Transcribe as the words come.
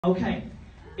Okay,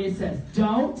 it says,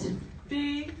 don't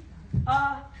be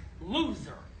a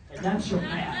loser. And that's your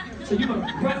man. So you're going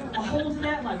to grab a hold of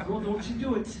that like, girl, don't you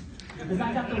do it. Because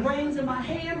I got the reins in my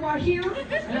hand right here,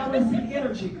 and I want to see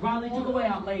energy. Riley, all the way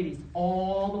out, ladies.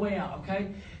 All the way out, okay?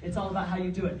 It's all about how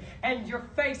you do it. And your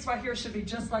face right here should be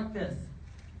just like this.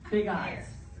 Big eyes.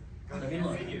 Let me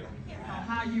look.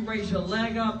 How you raise your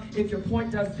leg up, if your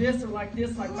point does this or like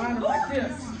mine or like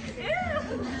this.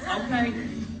 Okay?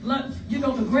 Look, you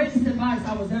know, the greatest advice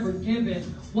I was ever given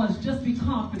was just be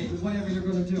confident in whatever you're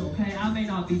going to do, okay? I may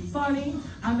not be funny,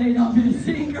 I may not be a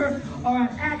singer or an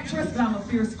actress, but I'm a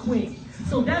fierce queen.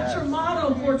 So that's your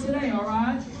motto for today, all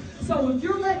right? So if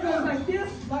your leg goes like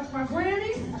this, like my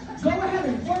granny's, go ahead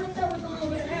and work that with a little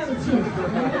bit of attitude.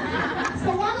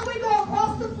 So why don't we go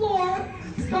across the floor,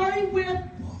 starting with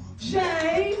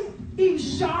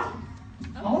Jay-Isha.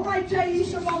 All right,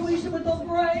 Jay-Isha, Moesha with those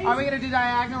braids. Are we going to do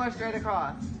diagonal or straight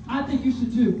across? I think you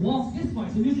should do walk this way.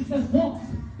 The music says walk.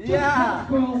 Yeah.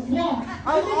 Girl, walk.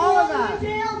 Oh, all of that. And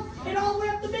then you all the way down and all the way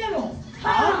up the middle.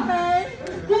 Ha!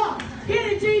 Okay. Walk.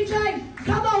 Hit it, DJ.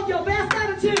 Come on, your best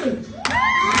attitude.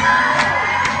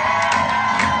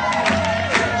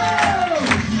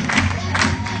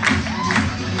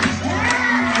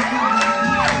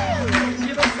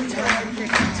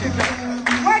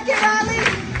 Work it, Ollie.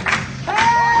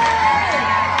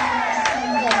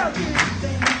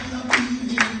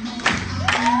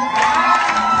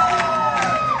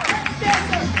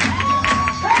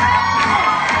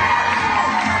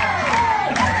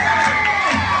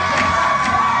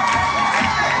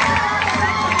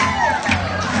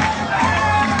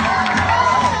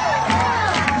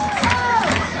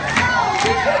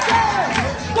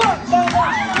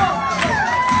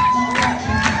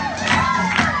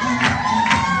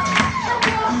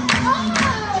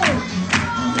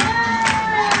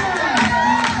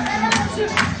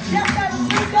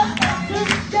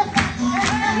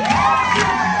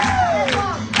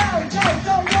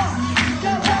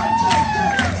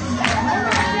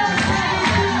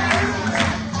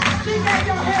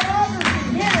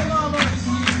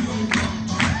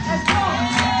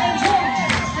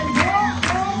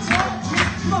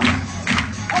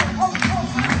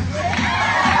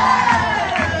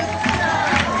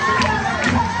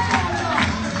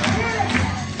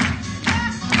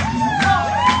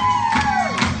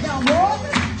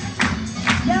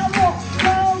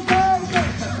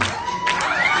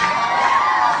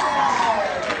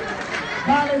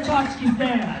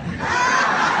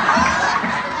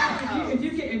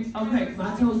 Okay,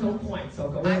 my toes don't point, so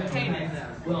go ahead. Okay?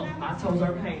 Well, my toes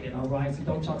are painted, all right? So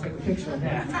don't y'all take a picture of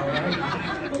that, all right?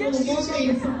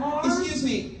 Excuse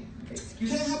me.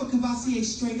 Can I have a Cavassier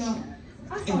straight up?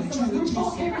 Excuse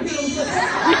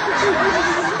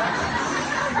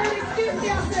me,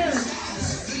 I said.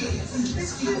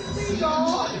 Excuse me,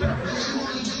 y'all. Left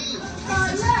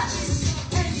and right.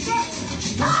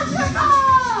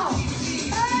 Basketball!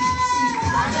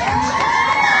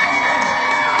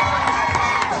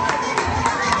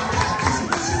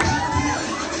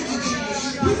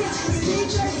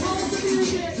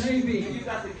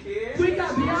 We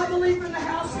got Beyond Belief in the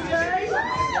house today.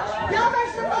 Y'all make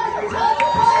some noise for Tony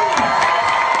Cole.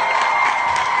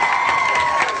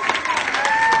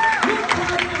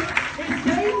 It's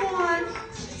day one,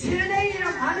 10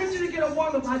 a.m. I need you to get a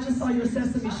warm-up. I just saw your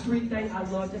Sesame Street thing. I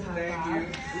loved it. High five.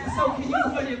 So can you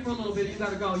put in for a little bit? You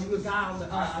gotta go. You a guy on the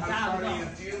I'm starting in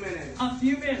a few minutes. A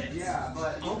few minutes. Yeah,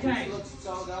 but okay. It looks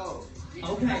so dope.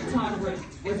 Okay, Todd, is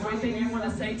there anything you want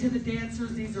to say to the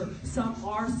dancers? These are, some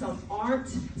are, some aren't.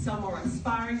 Some are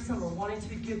inspiring, some are wanting to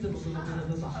be given a little bit of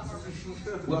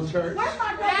advice. Well, church. Where's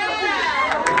my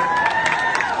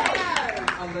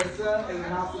Alyssa in the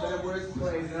House of Edwards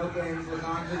plays No Games with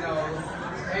Angelos.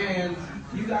 And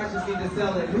you guys just need to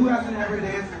sell it. Who hasn't ever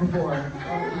danced before?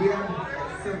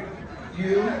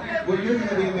 You? Well, you're going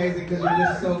to be amazing because you're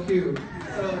just so cute.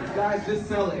 So, guys, just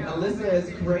sell it. Alyssa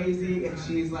is crazy, and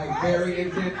she's, like, very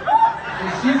intense.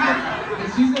 And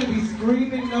she's going to be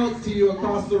screaming notes to you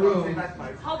across the room.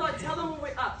 Hold on, tell them when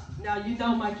we're up. Now, you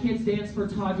know my kids dance for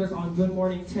Todrick on Good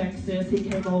Morning Texas. He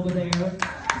came over there.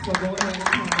 So go ahead and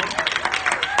come.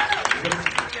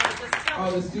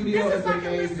 Oh, the studio is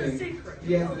amazing. This is secret.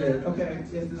 Yes, it is. Okay,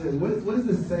 yes, it is. What does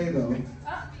this say, though?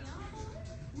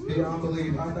 Beyond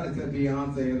Belief. I thought it said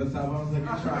Beyonce at the top. I was like,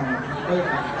 you're trying.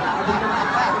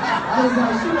 I was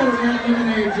like, she better wear an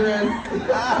lemonade dress.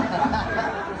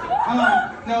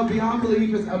 No, Beyond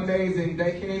Belief is amazing.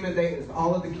 They came and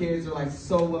all of the kids are like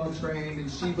so well trained,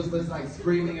 and she was just like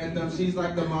screaming at them. She's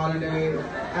like the modern day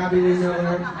Abby Lee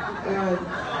Miller.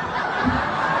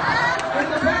 In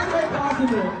the best way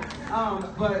possible.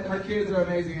 But her kids are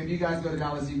amazing. If you guys go to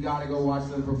Dallas, you gotta go watch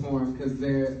them perform because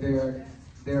they're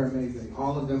amazing.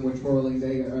 All of them were twirling.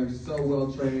 They are so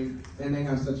well trained, and they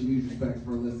have such a huge respect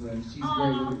for Alyssa. And she's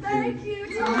great with the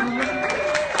kids. Thank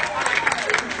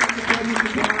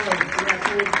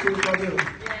you.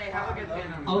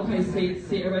 Okay,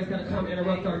 see, everybody's gonna come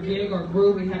interrupt our gig, our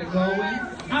groove. We had it going.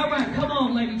 All right, come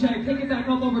on, Lady J. Pick it back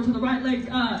up over to the right, ladies.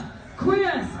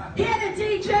 Chris, hit it,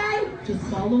 DJ. Just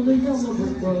follow the yellow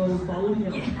brick road. Follow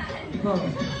him. Follow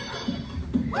him.